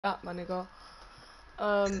that, my nigga.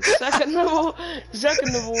 Second of all,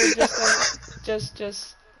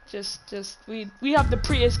 we have the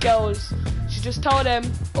prettiest girls. You just tell them,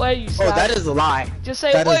 oi, you slag. Oh, that is a lie. Just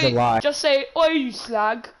say, that oi, is a lie. Just say, oi, you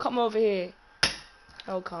slag. Come over here.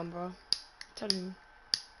 Oh, come, bro. Tell him.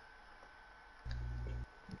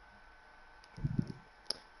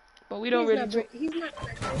 But we don't really talk. He's not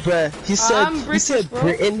Bruh, he said bro.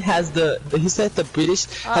 Britain has the British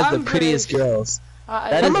has the prettiest girls.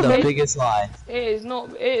 That is the biggest lie. It is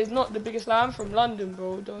not the biggest lie. I'm from London,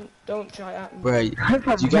 bro. Don't try at me.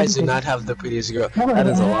 Bruh, you guys do not have the prettiest girl. That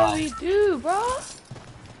is a lie. We do, bro.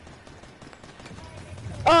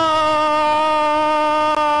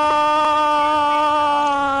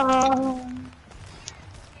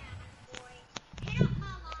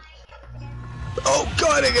 Oh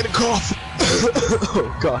god, I get a cough.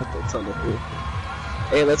 Oh god, that's on the food.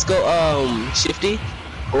 Hey, let's go Shifty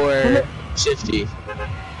or Shifty.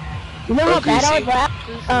 You know how bad I would rap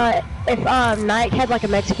if Nike had like a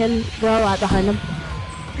Mexican girl out behind him?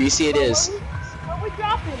 Greasy it is. What we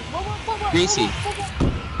dropping? What? Greasy.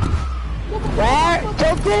 Where?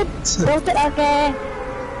 Tilted, okay.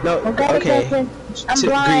 No, okay. I'm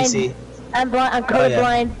blind. Greasy. I'm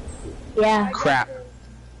colorblind. Yeah. Crap.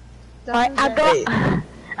 Alright, I'm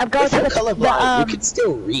going to the colorblind. You can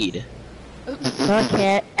still read. No, I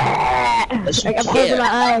can't. I'm closing my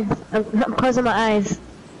eyes. I'm closing my eyes.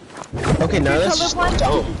 Okay, now let's just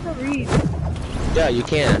don't. Yeah, you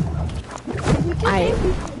can.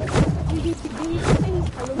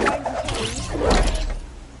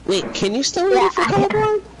 Wait, can you still read it for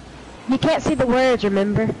colorblind? You can't see the words,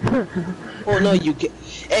 remember? Oh no, you can.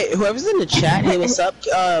 Hey, whoever's in the chat, hey, what's up?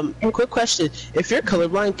 Quick question: if you're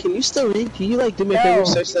colorblind, can you still read? Can you like do me a favor,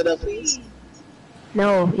 search that up, please?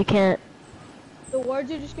 No, you can't. The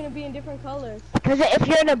words are just gonna be in different colors. Because if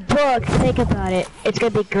you're in a book, think about it. It's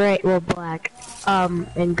gonna be gray, well, black,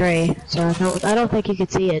 and gray. So I don't think you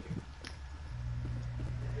could see it.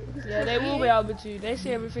 Yeah, they will be able to. They see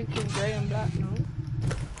everything in gray and black, no?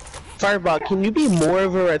 Fireball, can you be more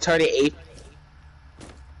of a retarded ape?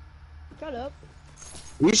 Shut up.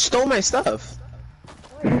 You stole my stuff.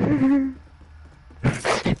 You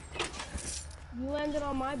landed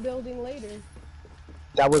on my building later.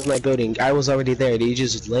 That was my building. I was already there. Did you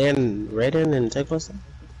just land right in and take my stuff?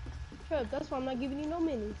 Shut up, that's why I'm not giving you no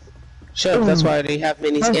minis. Shut up, that's why they have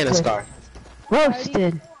minis and a scar.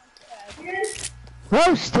 Roasted.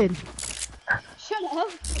 Roasted. Shut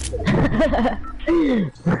up.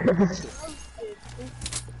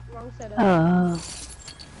 Wrong setup. Oh.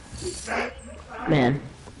 Man.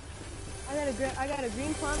 I got a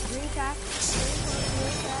green pump, green tack,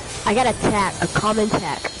 green tack. I got a tack, a common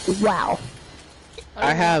tack. Wow.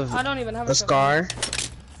 I don't even have a scar.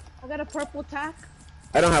 I got a purple tack.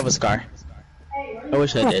 I don't have a scar. I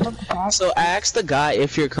wish I did. So I asked the guy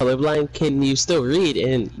if you're colorblind, can you still read?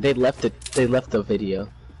 And they left it. They left the video.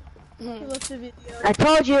 I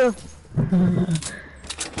told you.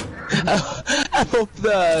 I hope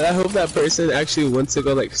that person actually wants to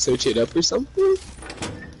go like search it up or something.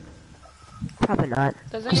 Probably not.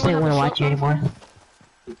 Does Just didn't want to watch you anymore.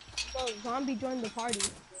 Oh, zombie joined the party.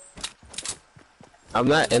 I'm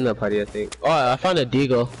not in the party, I think. Oh, I found a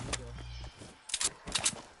deagle.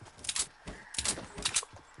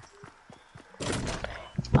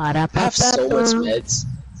 I have so much meds.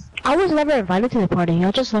 I was never invited to the party.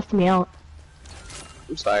 Y'all just left me out.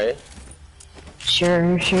 I'm sorry.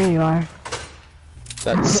 Sure you are.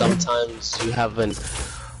 That sometimes you have an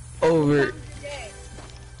over.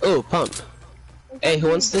 Oh, pump. Hey, who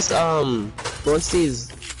wants this? Who wants these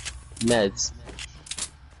meds?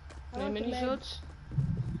 Mini shields?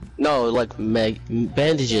 No, like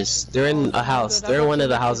bandages. They're in a house. They're in one of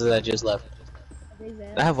the houses I just left.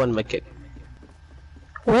 I have one in my kit.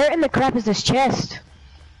 Where in the crap is this chest?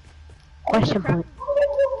 Question point.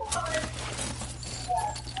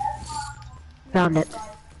 Found it.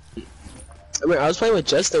 I mean, I was playing with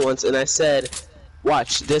Justin once, and I said,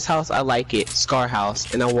 "Watch this house. I like it. Scar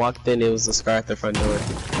house." And I walked in. It was a scar at the front door.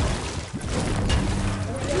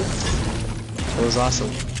 It was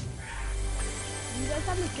awesome.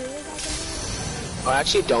 I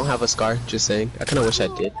actually don't have a scar. Just saying. I kind of wish I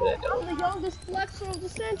did, but I don't. I'm the youngest flexer of the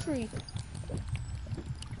century.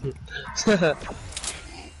 Oh,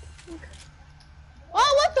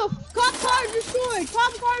 what the? Cop car destroyed!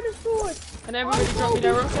 Cop car destroyed! Can everybody drop me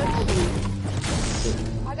their rockets?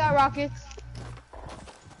 I got rockets.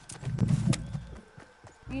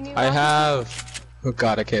 You need I rockets? have. Oh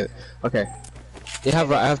god, I can't. Okay. I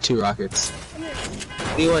have 2 rockets.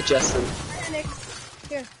 What do you want, Justin?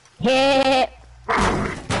 Here. Yeah.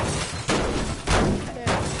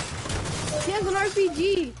 He has an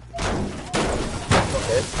RPG. me.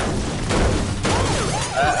 Okay.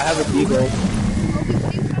 I have a beagle. Kobe,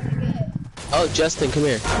 what are you trying to get? Oh, Justin, come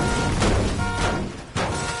here.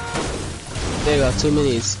 There you go, 2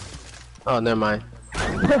 minis. Oh, never mind.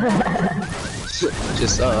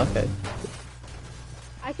 Just, oh, okay.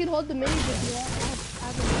 I can hold the minis if you want. I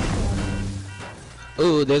have a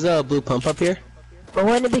Ooh, there's a blue pump up here. But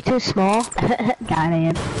wouldn't it be too small? Got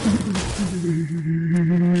him.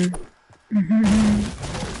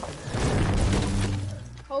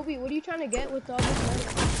 Kobe, what are you trying to get with all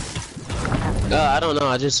this metal? I don't know,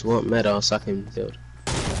 I just want metal so I can build.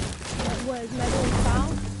 What is metal and foul?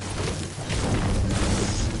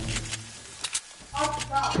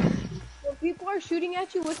 When people are shooting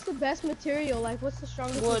at you, what's the best material? Like, what's the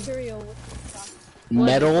strongest Wood. material? What's the strongest?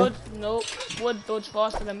 Metal? Wood, nope. Wood dodge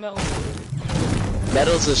faster than metal.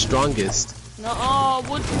 Metal's the strongest. No,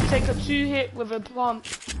 wood can take a 2-hit with a pump,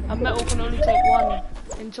 and metal can only take 1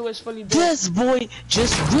 until it's fully built. This boy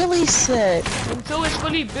just really said. Until it's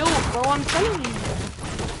fully built, bro. I'm telling you.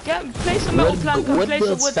 Place a metal plank and Wood place a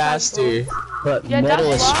builds wood faster, plank, but yeah,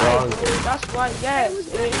 metal is that's right. strong. That's right. Yeah,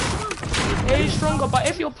 it is stronger. But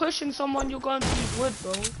if you're pushing someone, you're going to use wood,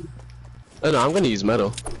 bro. Oh no, I'm gonna use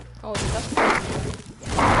metal. Oh, that's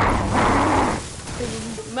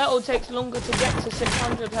metal takes longer to get to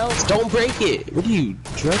 600 health. Don't break it. What are you,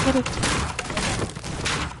 drug addict?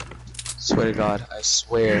 Swear to God, I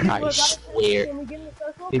swear, I swear. Can we get in the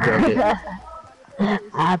circle? He broke it.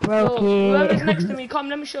 I broke Whoever's next it. to me, come,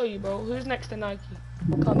 let me show you, bro. Who's next to Nike?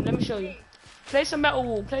 Come, let me show you. Place a metal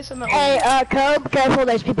wall. Place a metal Hey, wall. Cobe, careful,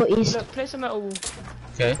 there's people east. Look, place a metal wall.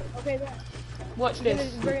 Okay. Okay, there. Watch We're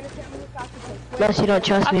this. gonna tell me what to take. Unless you don't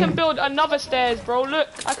trust I me. can build another stairs, bro. Look,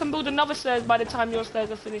 I can build another stairs by the time your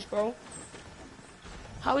stairs are finished, bro.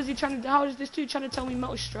 How is this dude trying to tell me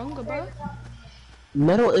metal's stronger, bro?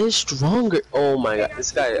 Metal is stronger. Oh my God,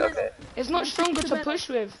 this guy. Okay. It's not stronger to push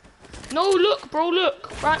with. No, look, bro,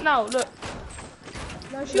 look. Right now, look.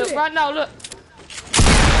 Now shoot Look, it. right now, look.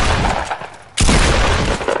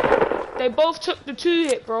 They both took the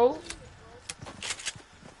 2-hit, bro.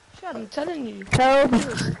 I'm telling you. Cobe,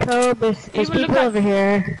 there's Even look people at- over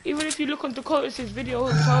here. Even if you look on Dakota's video,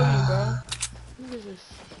 he'll tell you, bro. Look at this.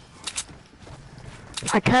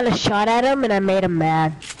 I kind of shot at him and I made him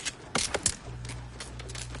mad.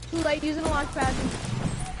 Too late using a launch pad.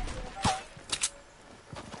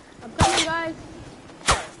 I'm coming, guys.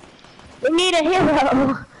 We need a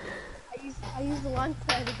hero. I used the launch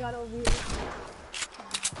pad that got over here.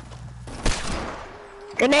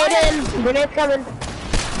 Grenade in. Grenade coming.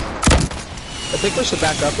 I think we should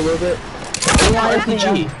back up a little bit. Yeah,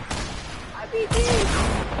 RPG. RPG!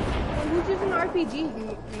 Oh, who's using RPG?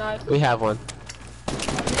 No. We have one.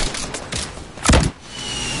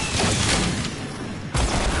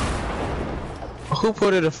 Who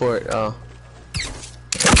put it a fort? Oh.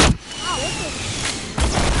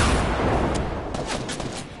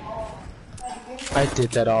 I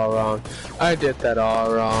did that all wrong. I did that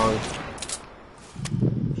all wrong.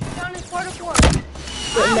 Down in quarter four.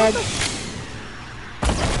 Get med.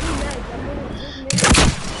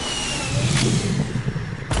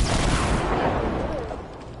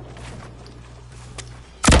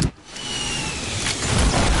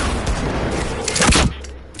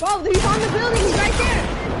 Bro, he's on the building. He's right there.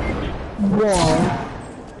 Whoa.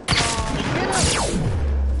 Get him.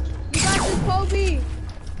 You got this, Kobe.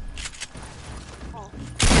 Oh.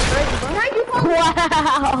 Thank you, Kobe.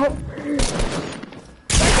 Wow.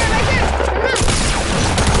 Right there. Turn around.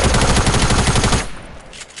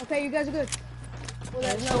 Okay, you guys are good. Well,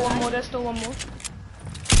 There's still one more, there's still one more.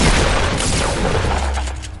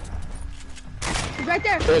 He's right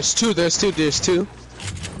there. There's two. There's two. There's two.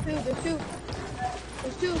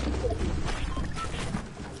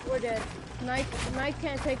 We're dead. Knight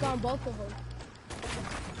can't take on both of them.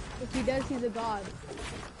 If he does, he's a god.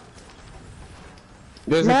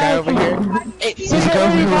 There's a guy over here. Hey, there's a guy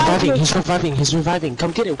over here reviving. He's reviving.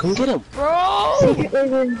 Come get him. Bro! Secret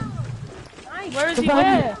agent. Nice. Where is he?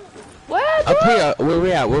 Where? Where, bro? Up here.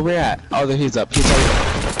 Where we at? Oh, there he's up. He's up.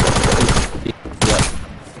 Yeah.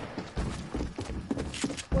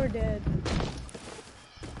 We're dead.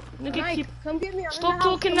 Nigga, Mike, come get me. I'm in the stop house.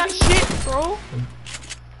 talking Come that get me. shit, bro.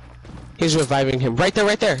 He's reviving him. Right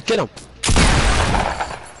there. Get him.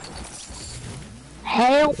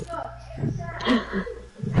 Help.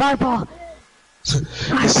 Fireball.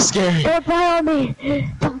 This is scary. Don't die on me.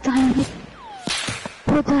 Don't die on me.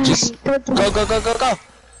 Don't die on Just me. Don't die. go.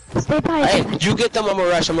 Stay by. Hey, you get them. I'm a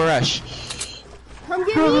rush. Come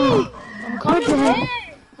get me. I'm We're coming, bro. dead.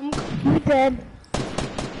 We're dead.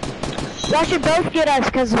 Y'all should both get us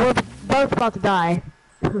because we're both about to die.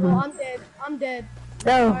 Oh, I'm dead.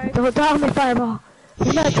 No, don't tell me fireball.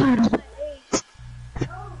 It's not turtle.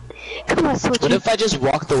 Come on, switch. What if I just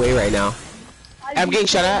walked away right now? I'm getting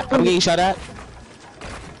shot at. I'm getting shot at.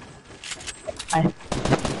 Bye.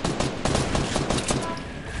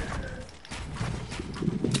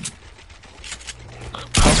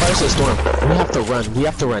 How far is the storm? We have to run. We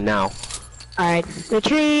have to run now. Alright,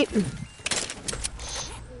 retreat. What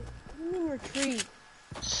do you mean retreat?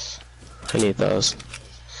 I need those.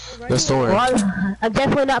 Right The storm. Well, I'm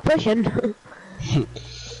definitely not pushing. There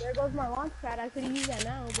goes my launch pad. I could use that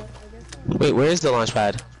now, but I guess not. Wait, where is the launch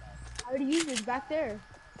pad? I already used it. It's back there.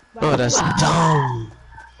 Oh, that's dumb.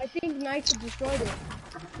 I think Knights destroyed it.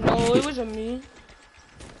 No, it wasn't me.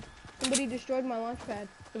 Somebody destroyed my launch pad.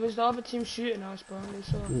 It was the other team shooting us, bro. They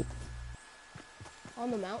saw. On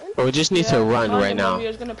the mountain? But we just need to run right now. I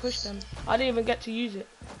was gonna push them. I didn't even get to use it.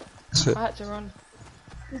 I had to run.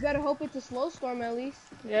 You better hope it's a slow storm at least.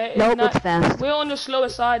 Yeah, it's Nope, not. it's fast. We're on the slower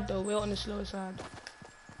side though. We're on the slower side.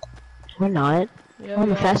 We're not. Yeah, We're on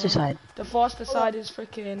we the are. faster side. The faster side is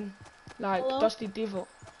freaking like Hello? Dusty Devil.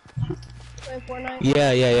 Play Fortnite?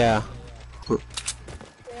 Yeah. Yeah.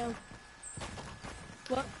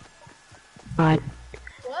 What? Alright.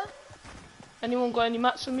 What? Anyone got any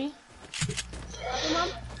mats for me? Come on.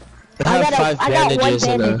 I have 5 I got one bandages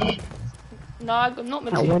and a. bandage. No, I got not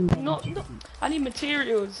one materials. bandage. No, I need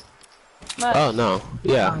materials. Mats. Oh no.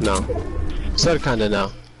 Yeah, no. Sort of, kinda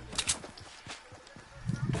no.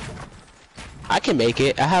 I can make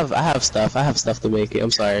it. I have stuff. I have stuff to make it.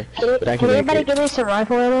 I'm sorry, but I can Can make anybody it. give me some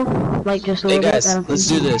rifle ammo? Like just a Hey little guys, bit? let's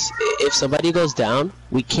do this. If somebody goes down,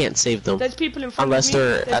 we can't save them. There's people in front Unless of me. they're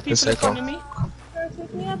There's at the people in front circle. of me.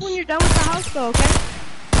 Pick me up when you're done with the house though, okay?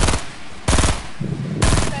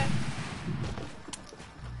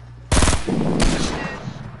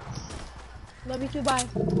 Love you too, bye.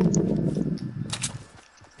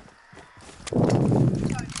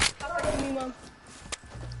 Stop hitting me, Mom.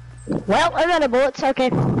 Well, I'm out of bullets, okay.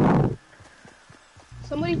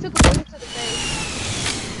 Somebody took a bullet to the face.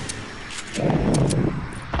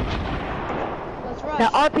 Let's rush. The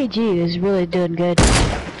RPG is really doing good.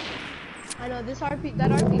 I know this that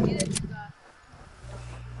RPG that you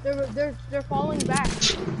got. They're falling back.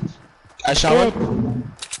 I shot Good.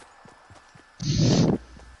 one.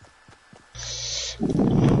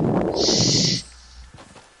 It's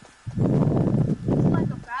like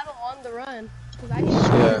a battle on the run. 'Cause I need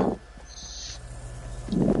Yeah.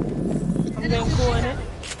 I'm getting cool in it.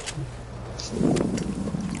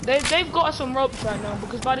 They've got us on ropes right now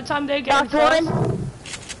because by the time they get in Knocked first, one.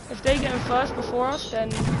 if they get in first before us, then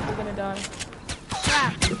we're gonna die.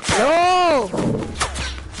 No!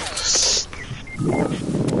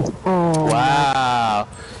 Oh. Wow.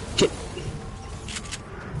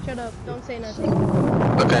 Shut up. Don't say nothing.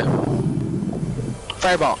 Okay.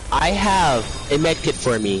 Fireball, I have a med kit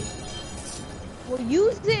for me. Well,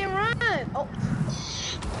 use it and run. Oh,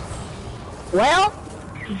 Well,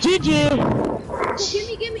 GG.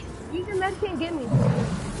 give me. Use your med kit and give me.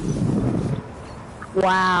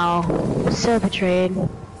 Wow. So betrayed.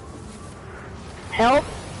 Help.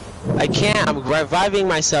 I can't. I'm reviving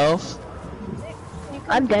myself.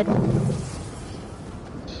 I'm dead.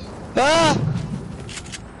 Ah!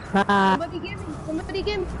 Somebody give me. Somebody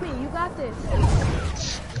give me. You got this.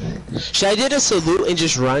 Should I do a salute and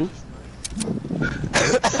just run?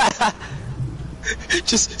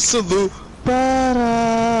 Just salute.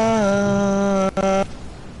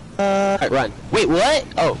 Alright, run. Wait, what?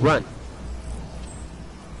 Oh, run.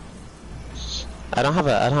 I don't have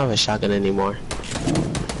a shotgun anymore.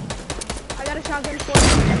 I got a shotgun for you.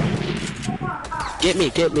 Get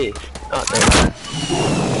me. Oh, there.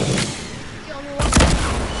 The only one.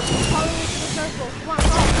 Follow me to the circle. Come on,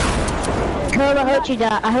 go. Kurt, I hope you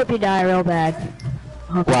die. I hope you die real bad.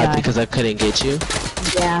 I hope you Why? die. Because I couldn't get you?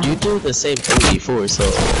 Yeah. You do the same thing before, so.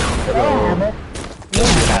 Yeah.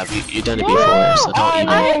 Yes, you have. You done it before, so don't even.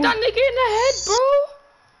 I hit that nigga in the head, bro.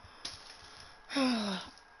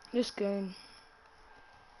 This game.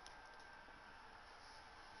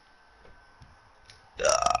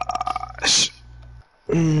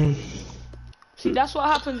 See, that's what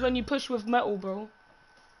happens when you push with metal, bro.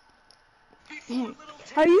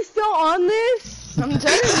 Are you still on this? I'm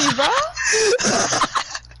telling you, bro.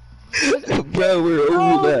 Bro, we're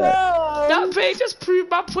over that. That page just proved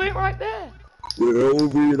my point right there. We're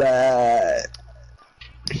over that.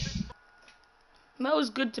 Metal's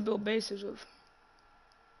good to build bases with.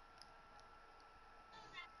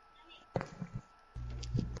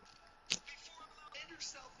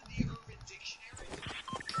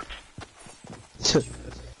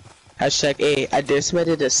 Hashtag A. I dare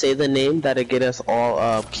somebody to say the name that'll get us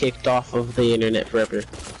all kicked off of the internet forever.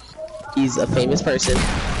 He's a famous person.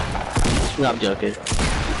 No, I'm joking.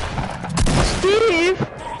 Steve!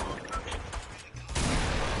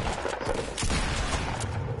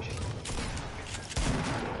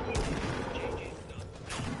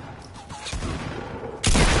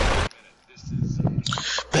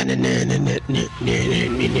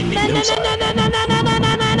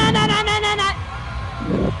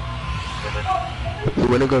 You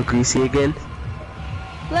wanna go greasy again?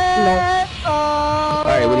 Let's go.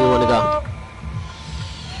 Alright, where do you wanna go?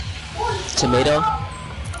 Tomato?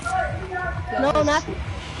 No, not.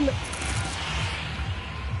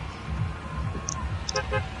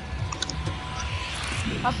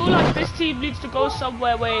 I feel like this team needs to go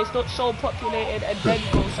somewhere where it's not so populated and then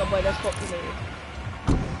go somewhere that's populated.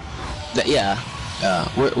 Yeah.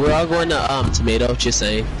 We're all going to tomato, just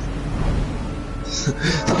saying.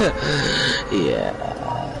 Yeah.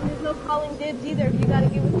 There's no calling dibs either. You gotta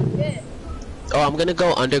get what you get. Oh, I'm gonna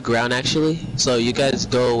go underground actually. So you guys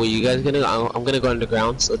go where you guys gonna go. I'm gonna go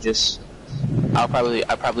underground. So just, I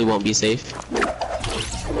probably won't be safe.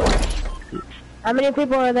 How many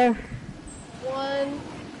people are there? 1,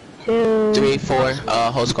 2, 3, 4,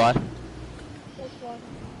 whole squad. that's 1.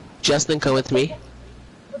 Justin, come with me.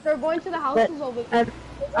 But they're going to the houses over there.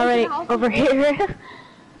 alright, over here.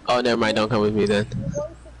 Oh, never mind. Don't come with me then.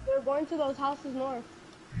 They're going to those houses north.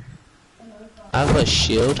 I have a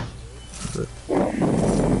shield.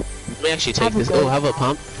 Let me actually take this. Oh, I have a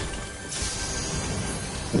pump.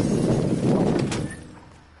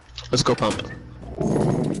 Let's go pump.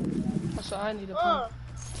 That's what I need a pump.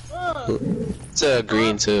 It's a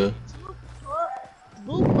green too.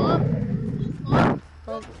 Blue pump.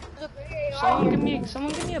 Bro, someone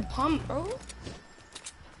give me a pump, bro.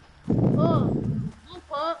 Blue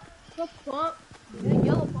pump. Purple pump.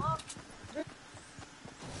 Yellow pump.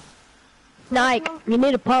 Nike, you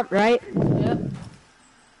need a pump, right? Yep.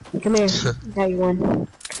 Come here. Got you one.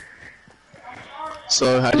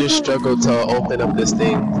 So I just struggled to open up this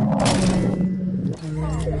thing.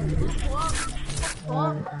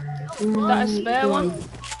 Is that a spare one?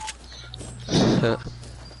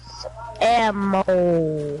 Ammo.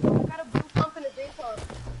 Got a blue pump and a green pump.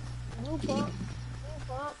 Blue pump. Blue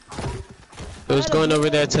pump. Who's going over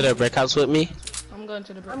there to the brick house with me? I'm going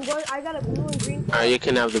to the brick. I got a blue and green pump. Alright, you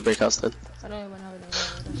can have the brick house then. I don't even have it.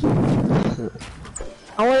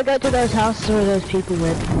 I want to go to those houses where those people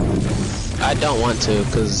live. I don't want to,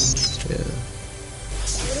 cause yeah.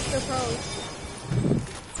 What if they're pros?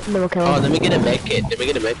 And then we'll kill Oh, them. let me get a med kit. Let me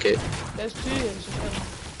get a med kit. There's 2 here.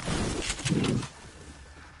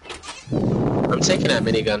 I'm taking that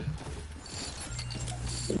minigun.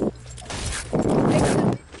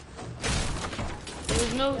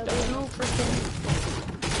 There was no freaking.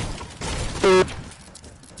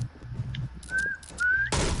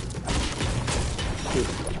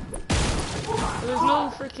 There was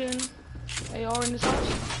no freaking AR in this house.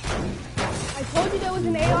 I told you there was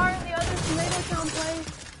an AR in the other Tomato Town place.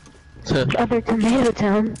 Other Tomato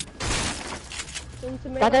Town. In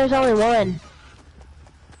Tomato Thought there was only one.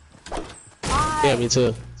 Yeah, me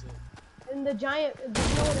too. And the giant, do you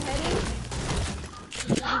know what the head is?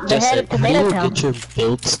 The head of Justin, how do Tomato you Town. get your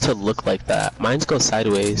builds to look like that? Mine's go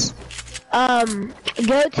sideways.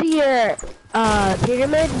 Go to your,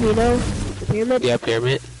 pyramid, you know, the pyramid, Yeah,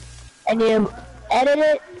 pyramid. and you edit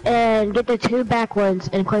it, and get the 2 back ones,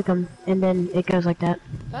 and click them, and then it goes like that.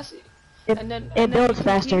 That's it. It, And then it and then builds you can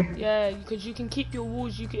faster. Yeah, because you can keep your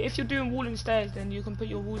walls. You can, if you're doing walling stairs, then you can put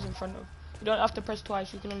your walls in front of. You don't have to press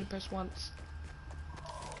twice. You can only press once.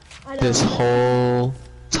 I know. This whole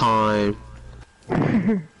time.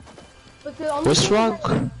 But the only What's thing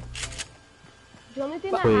wrong? The only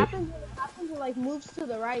thing that Wait. happens is it like moves to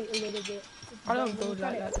the right a little bit. I don't build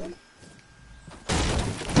like that. Though.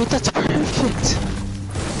 Dude, that's perfect.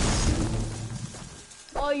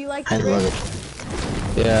 Oh, you like I the love it.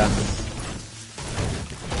 Yeah.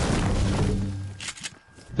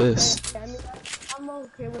 This. I mean, I'm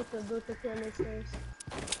okay with the pyramid stairs.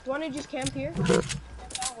 Do you want to just camp here?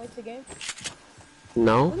 Wait the game.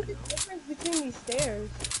 No? Look at the difference between these stairs.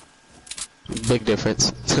 Big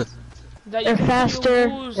difference. That They're you can put your faster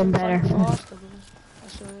walls and in front better. faster, bro.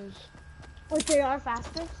 That's what it is. But they are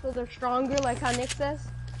faster, so they're stronger, like how Nick says.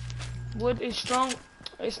 Wood is strong.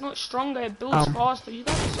 It's not stronger. It builds faster. You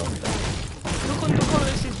guys are so dumb. Look on the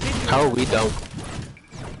comments this video. How are we dumb?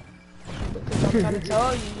 Because I'm trying to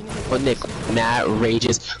tell you. You need to Well, Nick, Matt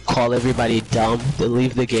rages, call everybody dumb, then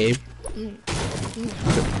leave the game. We'll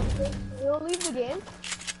leave the game.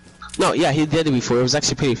 No, yeah, he did it before. It was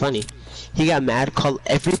actually pretty funny. He got mad, called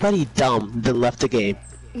everybody dumb, then left the game.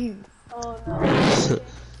 Oh no.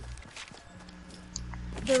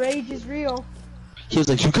 The rage is real. He was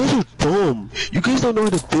like, "You guys are dumb. You guys don't know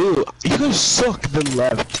what to do. You guys suck." Then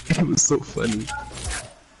left. It was so funny.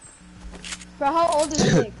 Bro, how old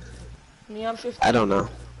is Nick? Me, I'm 15. I don't know.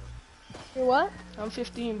 You're what? I'm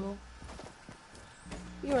 15, bro.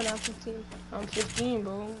 You are not 15. I'm 15,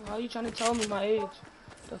 bro. How you trying to tell me my age?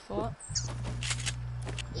 The fuck?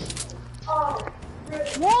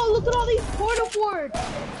 Whoa, look at all these portal boards!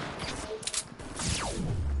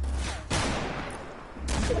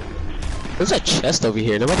 There's a chest over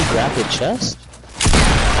here. Nobody grabbed the chest.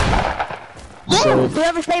 Whoa, So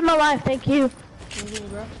whoever saved my life, thank you. Mhm,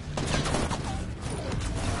 bro.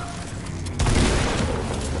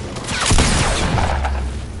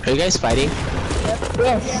 are you guys fighting?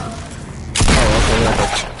 Yes. Oh, okay.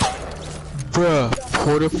 Bruh,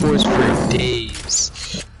 Porta Force for days.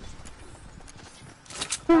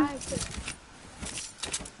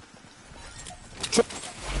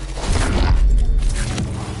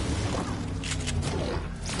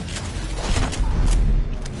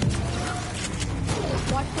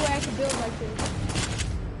 Watch the way I can build like this.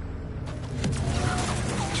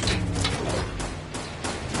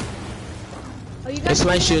 Oh, you guys It's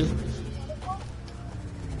my shoe.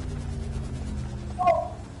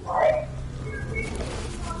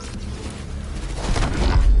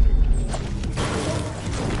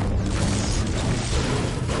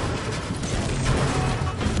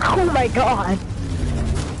 Oh my god.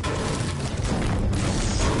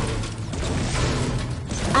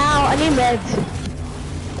 Ow, I need meds.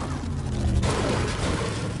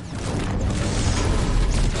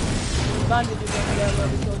 Bandages over there where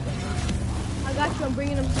we killed them. I got you, I'm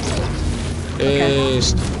bringing them to you.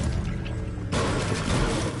 Yes.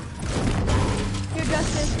 Here,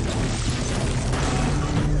 Justin.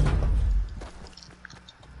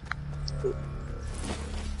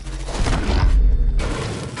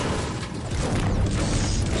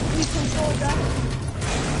 Need some cold,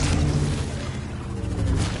 Justin.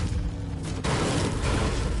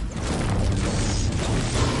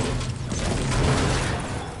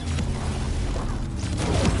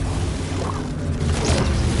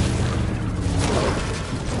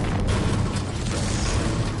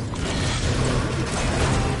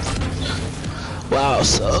 Wow,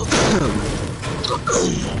 so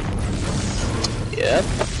yep.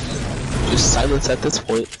 Just silence at this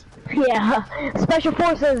point. Yeah, special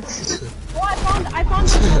forces. Oh, I found the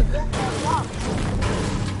block.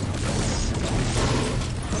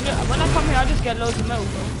 When I come here, I just get loads of metal,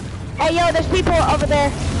 bro. Hey yo, there's people over there.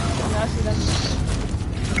 Yeah, I see them.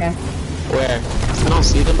 Okay. Where? I don't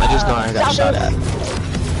see them, I just know I got shot at.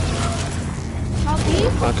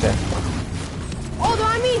 Southeast? Okay. Oh, they're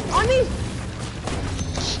on me! On me!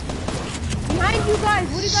 Behind you guys!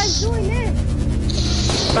 What are you guys doing there?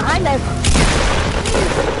 Behind us.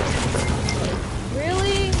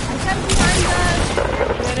 Really? I said behind us!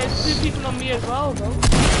 Yeah, there's 2 people on me as well, bro.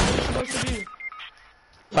 What are you supposed to do?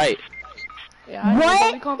 Fight. Yeah, I know, but we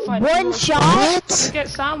What? can't fight. One We shot? get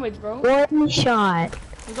sandwiched, bro. One shot.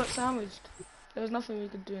 We got sandwiched. There was nothing we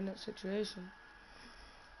could do in that situation.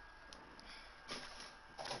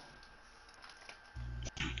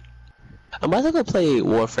 I'm about to go play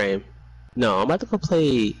Warframe. No, I'm about to go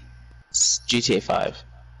play GTA 5.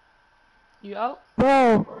 You out?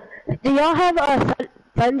 Bro, do y'all have a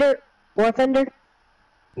Thunder? War Thunder?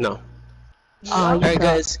 No. Oh, Alright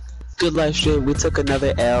guys, good live stream. We took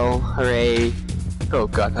another L. Hooray. Oh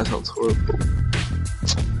god, that sounds horrible.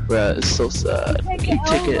 Bruh, it's so sad. We keep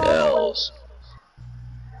taking L's.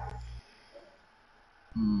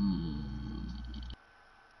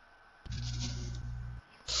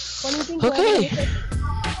 What do you think? Okay.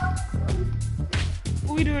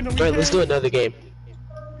 What we doing? Alright, let's do another game.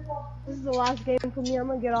 This is the last game for me. I'm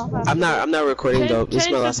gonna get off after. I'm not recording though. This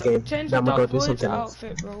is my last game. Change Now the I'm gonna Dark go do Void's something else.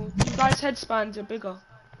 outfit, bro. You guys' headspans are bigger.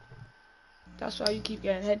 That's why you keep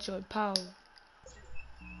getting headshot power.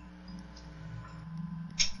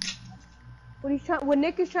 What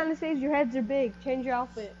Nick is trying to say is your heads are big. Change your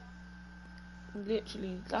outfit.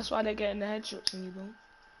 Literally. That's why they're getting the headshots on you, bro.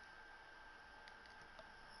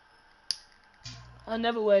 I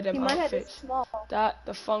never wear them My head is outfits. small. That,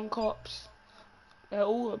 the Fun Cops. They're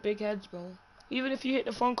all got big heads, bro. Even if you hit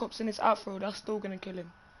the Fun Cops in his afro, that's still gonna kill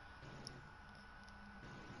him.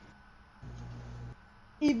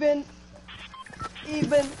 Even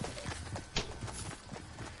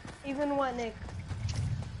what, Nick?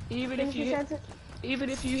 Even Didn't if you you hit, sense it? even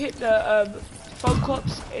if you hit the Fun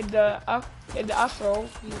Cops in the afro,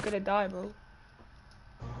 he's gonna die, bro.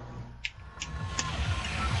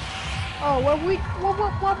 Oh, where we going?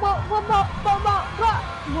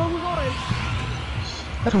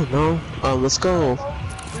 I don't know. Let's go.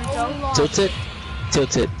 Retail? Tilt it.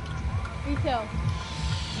 Tilt it. Retail.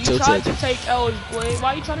 You Tilted. tried to take L's, boy.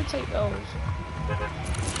 Why are you trying to take L's?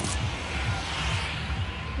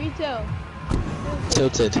 Retail.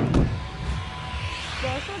 Tilted. Bro,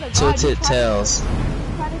 I swear to God, Tilted you tried tails.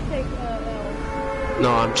 try to take L. No,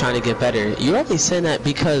 I'm trying to get better. You already saying that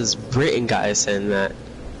because Britain guy is saying that.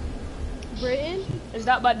 Britain? Is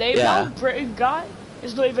that my name Yeah. now? Britain guy?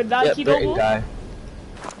 It's not even Yep, Nike no Britain more? guy.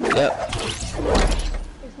 Yep.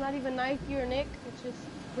 It's not even Nike or Nick, it's just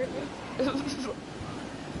Britain.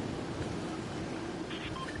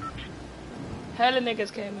 Hella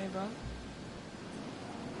niggas came in, bro. I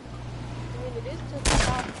mean, it is just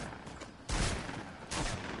about...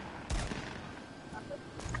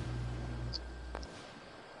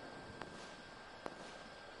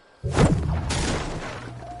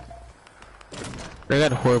 I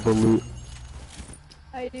got a horrible loot.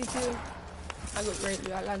 I do too. I got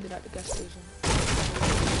greatly. I landed at the gas station.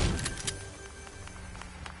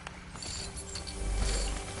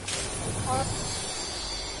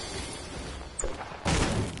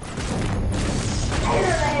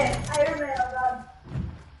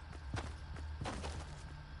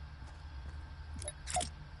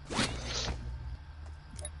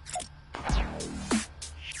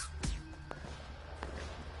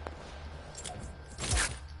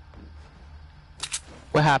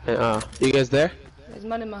 What happened? You guys there? There's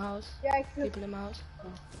man in my house. Yeah, I could. People in my house. Oh.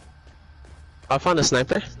 I found a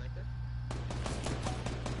sniper.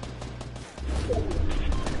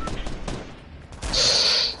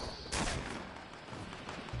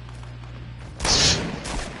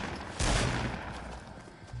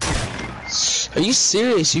 Are you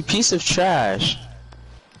serious, you piece of trash?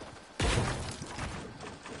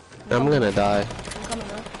 I'm gonna die. I'm coming,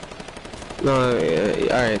 bro. No,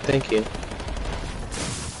 alright, thank you.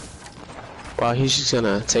 Wow, he's just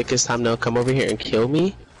gonna take his time to come over here and kill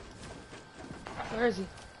me? Where is he?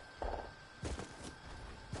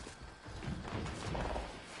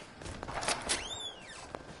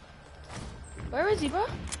 Where is he, bro?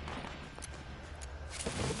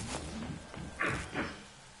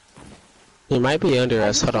 He might be under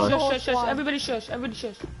us, hold on. Shush, shush, shush. Everybody shush. Everybody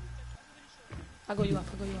shush. I got you up.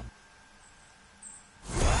 I got you up.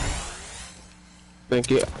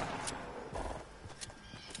 Thank you.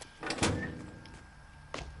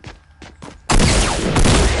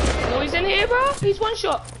 Oh, he's in here, bro. He's one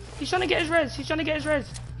shot. He's trying to get his res. He's trying to get his res.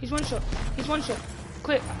 He's one shot. He's one shot.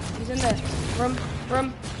 Quick. He's in there. Run.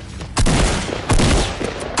 Run.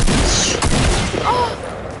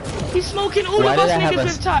 Oh! He's smoking all Why of us did I have niggas a-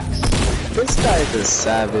 with tax. This guy is a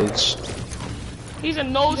savage. He's a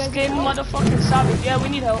no-skin motherfucking savage. Yeah, we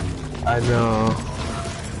need help. I know.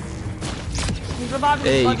 He's reviving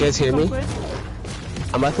Hey, his you buddy. guys hear Come me? quick.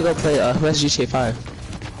 I'm about to go play, who has GTA 5?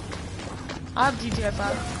 I have GTA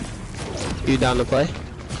 5. You down to play?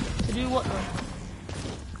 To do what though?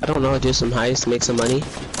 I don't know, do some heists, make some money.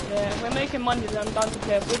 Yeah, if we're making money, then I'm down to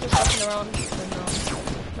play. If we're just fucking around, then no.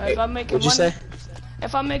 But if I'm making What'd you money, say?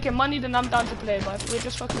 if I'm making money, then I'm down to play. But if we're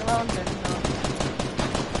just fucking around, then no.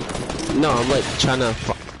 No, I'm like trying to.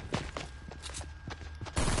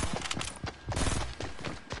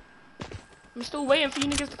 I'm still waiting for you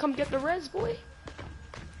niggas to come get the res, boy.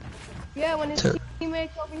 Yeah, when his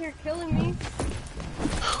teammates over here killing me.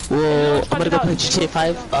 Well, I'm gonna go play GTA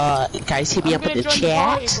 5. Guys, hit me up in the join the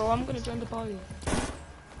party, chat. bro. I'm gonna join the party.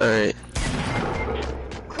 Alright.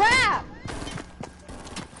 Crap!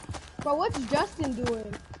 But what's Justin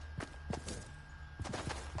doing?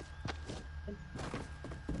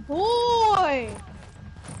 Boy!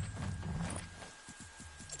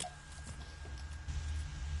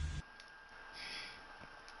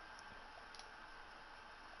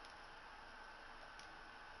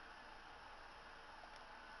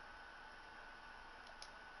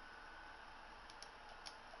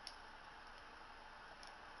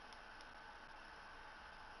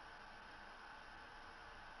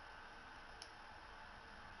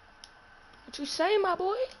 What you say, my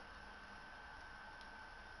boy?